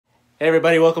Hey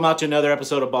everybody, welcome out to another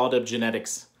episode of Balled Up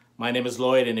Genetics. My name is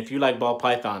Lloyd, and if you like ball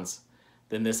pythons,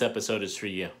 then this episode is for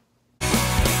you.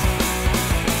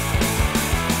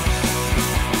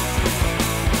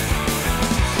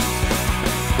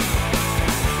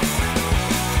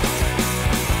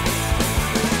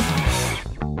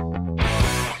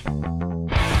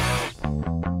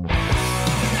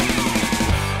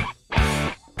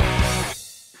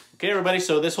 Okay everybody,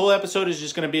 so this whole episode is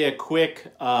just going to be a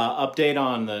quick update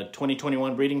on the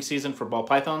 2021 breeding season for ball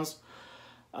pythons.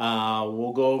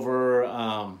 We'll go over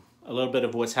a little bit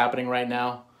of what's happening right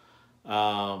now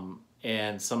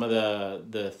and some of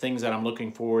the things that I'm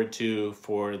looking forward to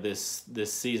for this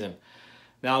season.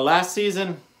 Now last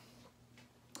season,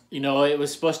 you know, it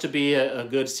was supposed to be a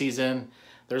good season.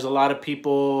 There's a lot of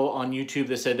people on YouTube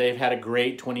that said they've had a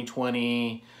great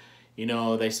 2020. You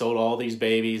know, they sold all these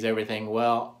babies, everything.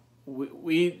 Well,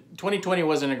 2020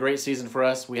 wasn't a great season for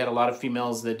us. We had a lot of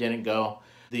females that didn't go.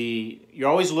 You're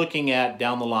always looking at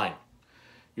down the line.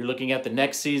 You're looking at the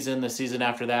next season, the season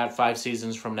after that, 5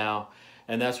 seasons from now,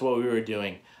 and that's what we were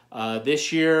doing.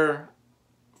 This year,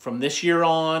 from this year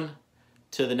on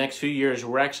to the next few years,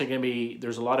 we're actually going to be,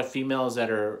 there's a lot of females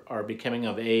that are becoming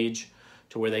of age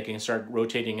to where they can start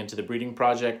rotating into the breeding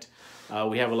project.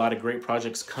 We have a lot of great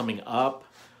projects coming up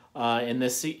in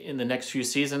the next few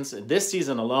seasons. This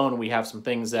season alone, we have some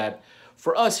things that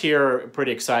for us here are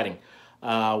pretty exciting.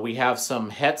 We have some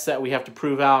hets that we have to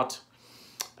prove out.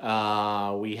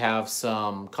 We have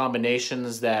some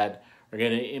combinations that are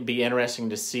going to be interesting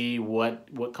to see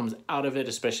what comes out of it,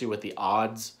 especially with the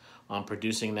odds on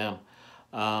producing them.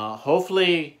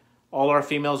 Hopefully all our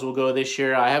females will go this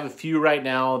year. I have a few right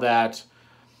now that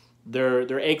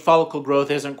their egg follicle growth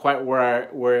isn't quite where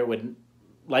it would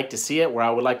like to see it, where I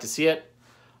would like to see it.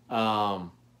 But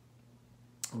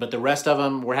the rest of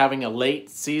them, we're having a late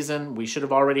season. We should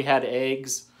have already had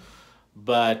eggs,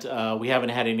 but we haven't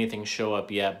had anything show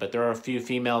up yet. But there are a few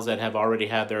females that have already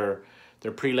had their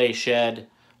pre-lay shed.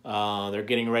 They're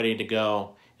getting ready to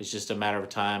go. It's just a matter of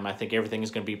time. I think everything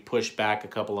is going to be pushed back a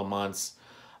couple of months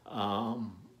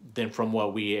than from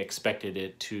what we expected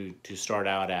it to start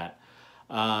out at.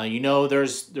 You know,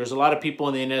 there's a lot of people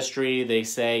in the industry, they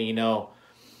say, you know,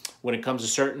 when it comes to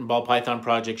certain ball python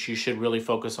projects, you should really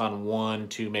focus on 1,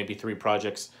 2, maybe 3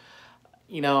 projects.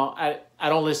 You know, I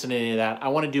don't listen to any of that. I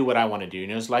want to do what I want to do. You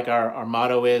know, it's like our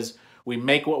motto is, we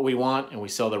make what we want and we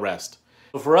sell the rest.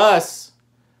 But for us,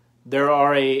 there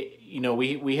are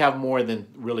we have more than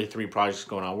really 3 projects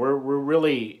going on. We're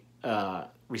really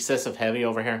recessive heavy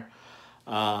over here.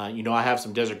 You know, I have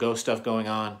some Desert Ghost stuff going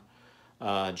on,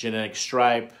 Genetic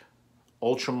Stripe,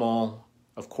 Ultramole,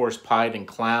 of course, Pied and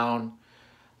Clown.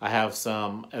 I have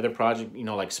some other project, you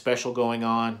know, like Special going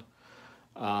on,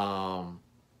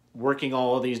 working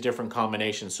all of these different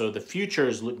combinations. So the future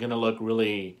is going to look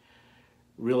really,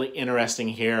 really interesting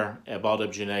here at Balled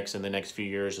Up Genetics in the next few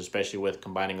years, especially with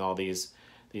combining all these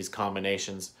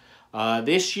combinations.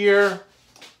 This year,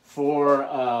 for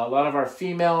a lot of our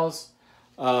females,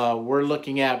 we're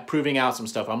looking at proving out some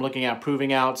stuff. I'm looking at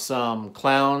proving out some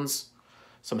clowns,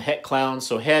 some het clowns.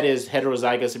 So het is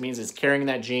heterozygous. It means it's carrying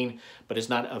that gene, but it's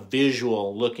not a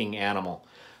visual looking animal.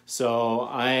 So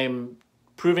I'm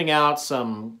proving out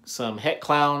some het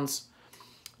clowns,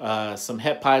 some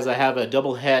het pies. I have a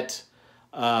double het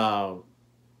albino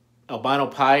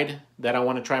pied that I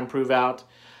want to try and prove out.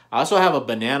 I also have a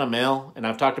banana male, and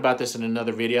I've talked about this in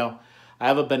another video. I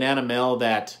have a banana male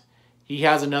that he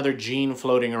has another gene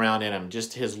floating around in him.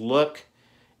 Just his look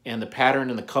and the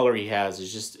pattern and the color he has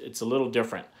is just, it's a little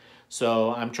different.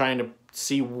 So I'm trying to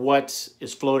see what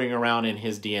is floating around in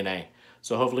his DNA.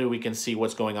 So hopefully we can see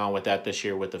what's going on with that this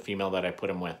year with the female that I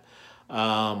put him with.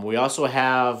 We also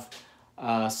have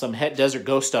some het Desert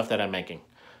Ghost stuff that I'm making.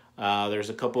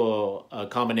 There's a couple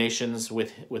combinations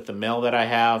with the male that I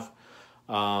have.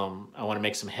 I want to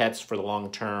make some hets for the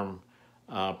long-term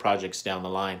projects down the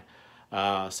line.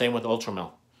 Same with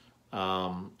Ultramel.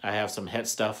 I have some het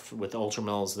stuff with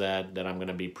Ultramels that I'm going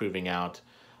to be proving out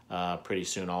pretty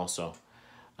soon also.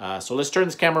 So let's turn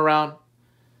this camera around.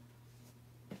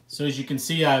 So as you can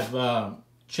see, I've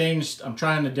changed, I'm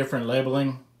trying a different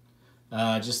labeling.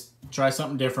 Just try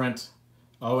something different.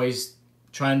 Always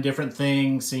trying different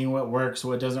things, seeing what works,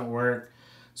 what doesn't work.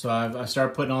 So I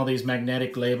started putting all these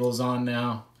magnetic labels on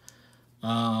now.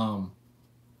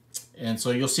 And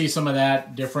so you'll see some of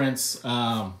that difference.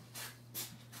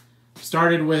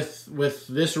 Started with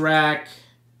this rack.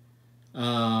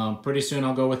 Pretty soon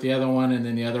I'll go with the other one and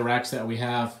then the other racks that we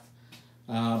have.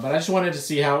 But I just wanted to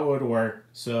see how it would work.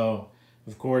 So,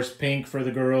 of course, pink for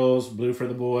the girls, blue for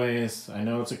the boys. I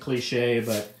know it's a cliche,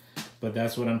 but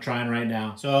that's what I'm trying right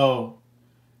now. So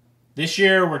This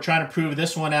year, we're trying to prove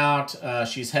this one out.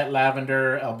 She's het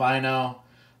lavender albino.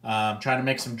 Trying to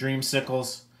make some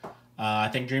dreamsicles. I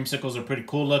think dreamsicles are pretty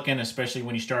cool looking, especially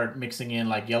when you start mixing in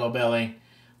like yellow belly,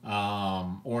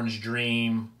 orange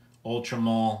dream,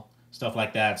 ultramol, stuff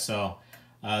like that. So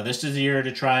this is the year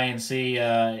to try and see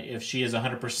if she is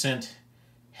 100%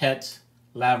 het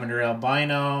lavender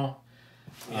albino.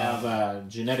 We have a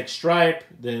genetic stripe.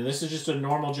 This is just a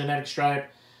normal genetic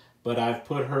stripe, but I've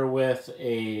put her with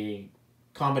a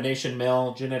combination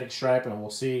male genetic stripe, and we'll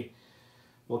see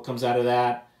what comes out of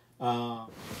that.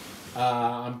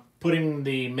 I'm putting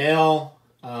the male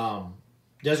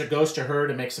Desert Ghost to her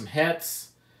to make some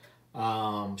hets.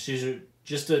 She's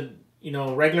just a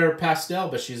regular pastel,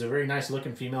 but she's a very nice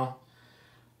looking female.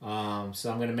 So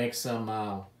I'm going to make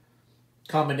some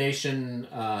combination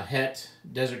het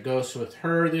Desert Ghost with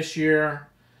her this year.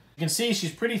 You can see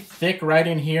she's pretty thick right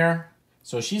in here,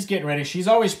 so she's getting ready. She's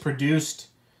always produced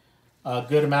a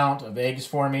good amount of eggs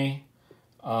for me,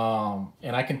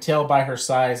 and I can tell by her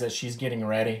size that she's getting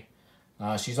ready.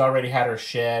 She's already had her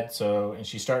shed, and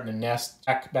she's starting to nest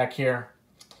back here.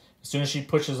 As soon as she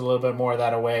pushes a little bit more of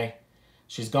that away,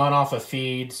 she's gone off a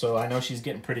feed, so I know she's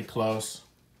getting pretty close.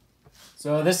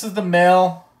 So this is the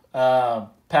male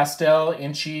pastel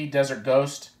Inchy Desert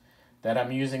Ghost that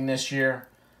I'm using this year.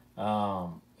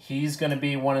 He's going to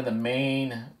be one of the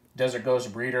main Desert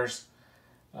Ghost breeders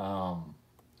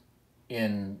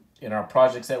in our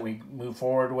projects that we move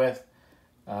forward with.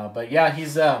 But yeah,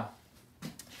 he's I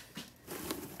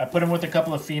put him with a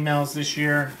couple of females this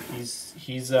year.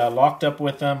 He's locked up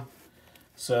with them,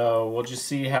 so we'll just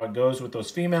see how it goes with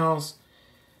those females,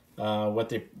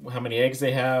 how many eggs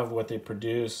they have, what they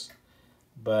produce.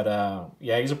 But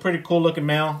yeah, he's a pretty cool looking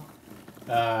male.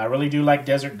 I really do like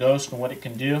Desert Ghost and what it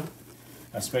can do,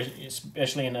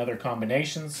 especially in other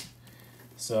combinations.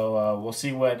 So we'll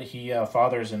see what he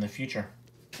fathers in the future.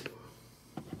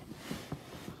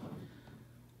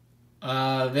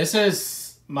 This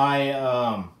is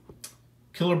my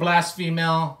Killer Blast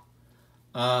female.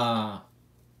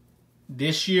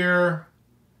 This year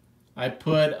I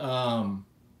put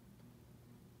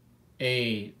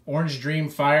a Orange Dream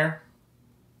Fire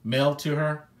male to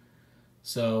her.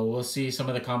 So we'll see some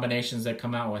of the combinations that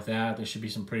come out with that. There should be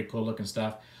some pretty cool looking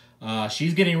stuff.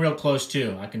 She's getting real close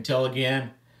too. I can tell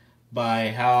again by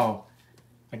how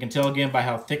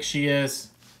thick she is.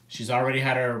 She's already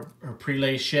had her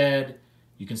prelay shed.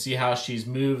 You can see how she's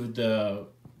moved the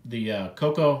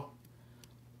cocoa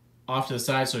off to the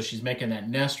side, so she's making that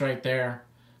nest right there.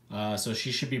 So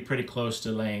she should be pretty close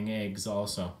to laying eggs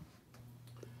also.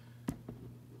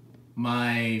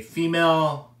 My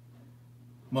female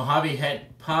Mojave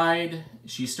Het Pied,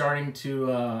 she's starting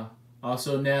to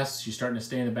also nest. She's starting to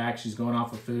stay in the back. She's going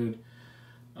off of food.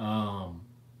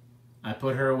 I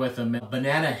put her with a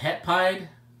banana Het Pied.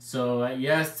 So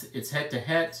yes, it's het to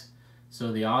het.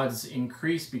 So the odds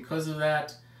increase because of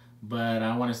that, but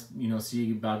I want to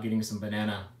see about getting some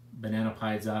banana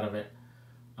pieds out of it,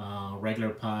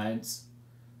 regular pieds,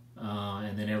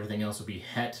 and then everything else will be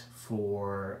het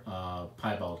for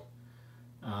piebald.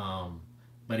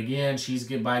 But again, she's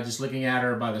good by just looking at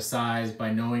her by the size,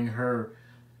 by knowing her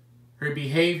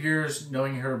behaviors,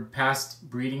 knowing her past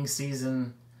breeding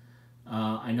season.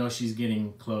 I know she's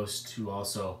getting close to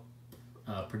also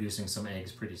producing some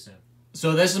eggs pretty soon.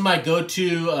 So this is my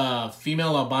go-to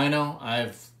female albino.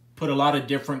 I've put a lot of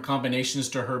different combinations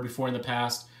to her before in the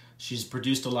past. She's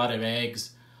produced a lot of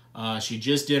eggs. She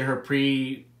just did her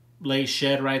pre-lay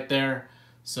shed right there.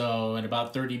 So in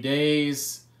about 30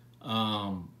 days,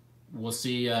 we'll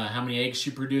see how many eggs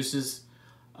she produces.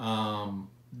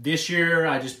 This year,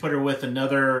 I just put her with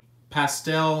another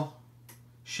pastel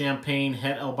champagne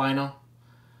het albino.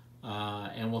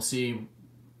 And we'll see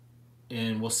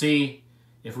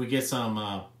if we get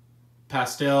some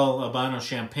pastel albino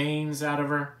champagnes out of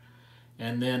her.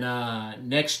 And then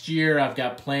next year I've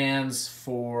got plans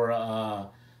for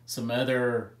some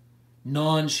other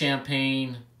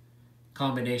non-champagne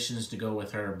combinations to go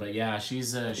with her. But yeah,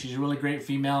 she's a really great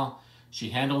female. She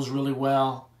handles really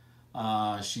well.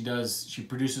 She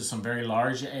produces some very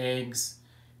large eggs,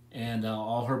 and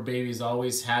all her babies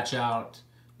always hatch out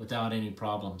without any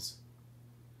problems.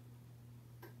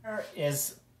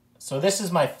 So this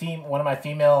is one of my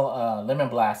female Lemon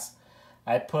Blasts.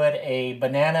 I put a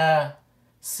banana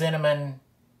cinnamon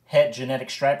het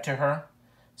genetic stripe to her.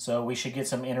 So we should get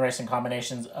some interesting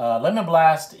combinations. Lemon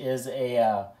Blast is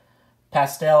a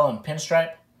pastel and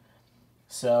pinstripe.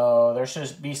 So there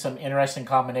should be some interesting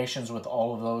combinations with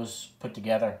all of those put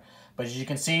together. But as you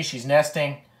can see, she's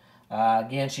nesting.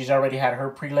 Again, she's already had her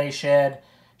pre-lay shed.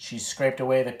 She's scraped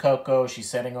away the cocoa. She's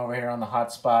sitting over here on the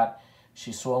hot spot.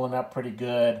 She's swollen up pretty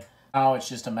good. Now it's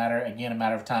just a matter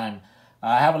of time.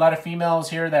 I have a lot of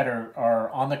females here that are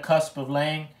on the cusp of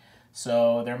laying,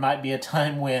 so there might be a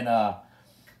time when all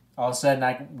of a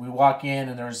sudden we walk in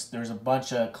and there's a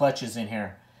bunch of clutches in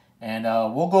here. And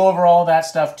we'll go over all that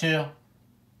stuff too.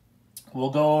 We'll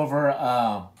go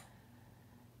over,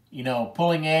 you know,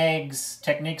 pulling eggs,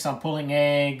 techniques on pulling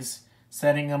eggs,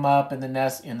 setting them up in the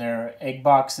nest, in their egg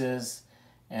boxes.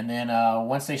 And then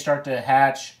once they start to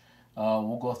hatch,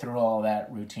 we'll go through all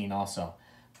that routine also.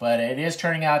 But it is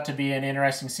turning out to be an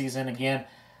interesting season. Again,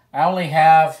 I only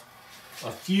have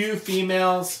a few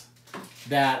females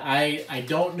that I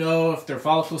don't know if their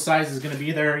follicle size is going to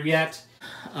be there yet.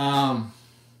 But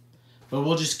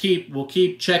we'll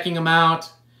keep checking them out,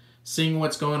 seeing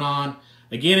what's going on.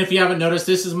 Again, if you haven't noticed,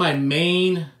 this is my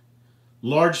main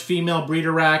large female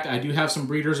breeder rack. I do have some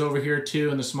breeders over here too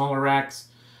in the smaller racks.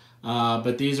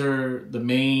 But these are the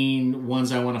main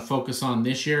ones I want to focus on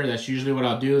this year. That's usually what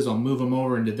I'll do, is I'll move them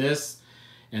over into this.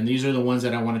 And these are the ones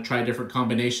that I want to try different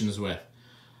combinations with.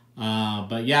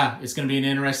 But yeah, it's going to be an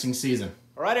interesting season.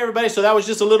 All right, everybody. So that was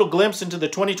just a little glimpse into the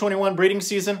 2021 breeding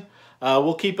season.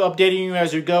 We'll keep updating you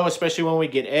as we go, especially when we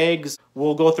get eggs.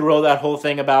 We'll go through all that whole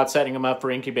thing about setting them up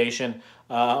for incubation.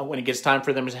 When it gets time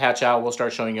for them to hatch out, we'll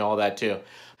start showing you all that too.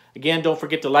 Again, don't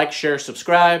forget to like, share,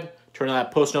 subscribe. Turn on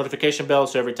that post notification bell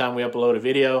so every time we upload a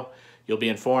video, you'll be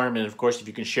informed. And of course, if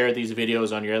you can share these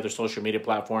videos on your other social media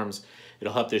platforms,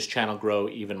 it'll help this channel grow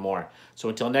even more. So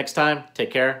until next time,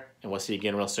 take care, and we'll see you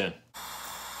again real soon.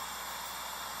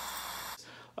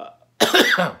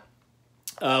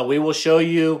 We will show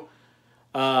you...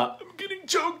 I'm getting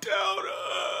choked out.